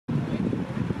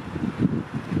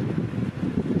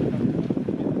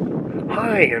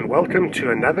Hi and welcome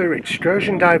to another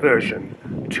Excursion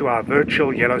Diversion to our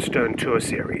virtual Yellowstone tour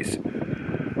series.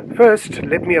 First,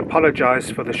 let me apologize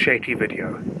for the shaky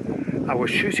video. I was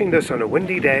shooting this on a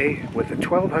windy day with a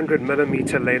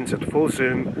 1200mm lens at full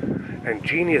zoom, and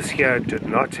Genius here did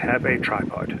not have a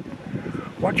tripod.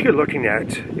 What you're looking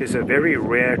at is a very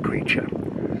rare creature.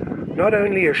 Not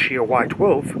only is she a white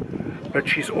wolf, but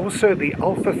she's also the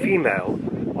alpha female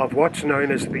of what's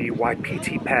known as the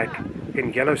Wapiti Pack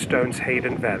in Yellowstone's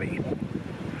Hayden Valley.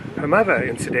 Her mother,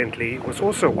 incidentally, was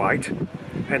also white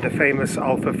and a famous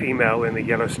alpha female in the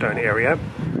Yellowstone area.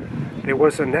 There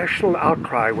was a national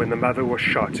outcry when the mother was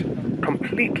shot,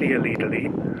 completely illegally,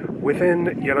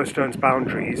 within Yellowstone's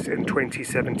boundaries in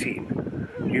 2017.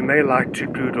 You may like to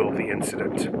Google the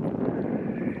incident.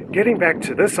 Getting back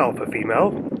to this alpha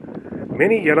female,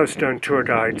 many Yellowstone tour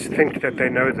guides think that they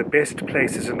know the best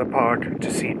places in the park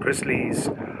to see grizzlies,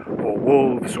 or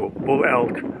wolves, or bull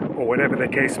elk, or whatever the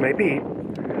case may be,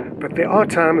 but there are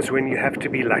times when you have to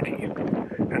be lucky,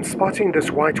 and spotting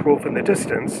this white wolf in the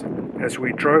distance as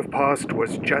we drove past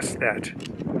was just that.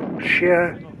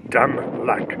 Sheer dumb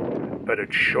luck, but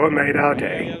it sure made our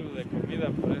day.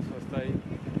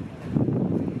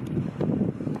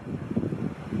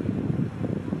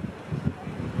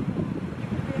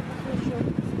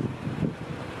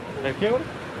 ¿El qué?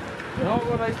 No,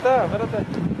 por ahí está,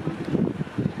 espérate.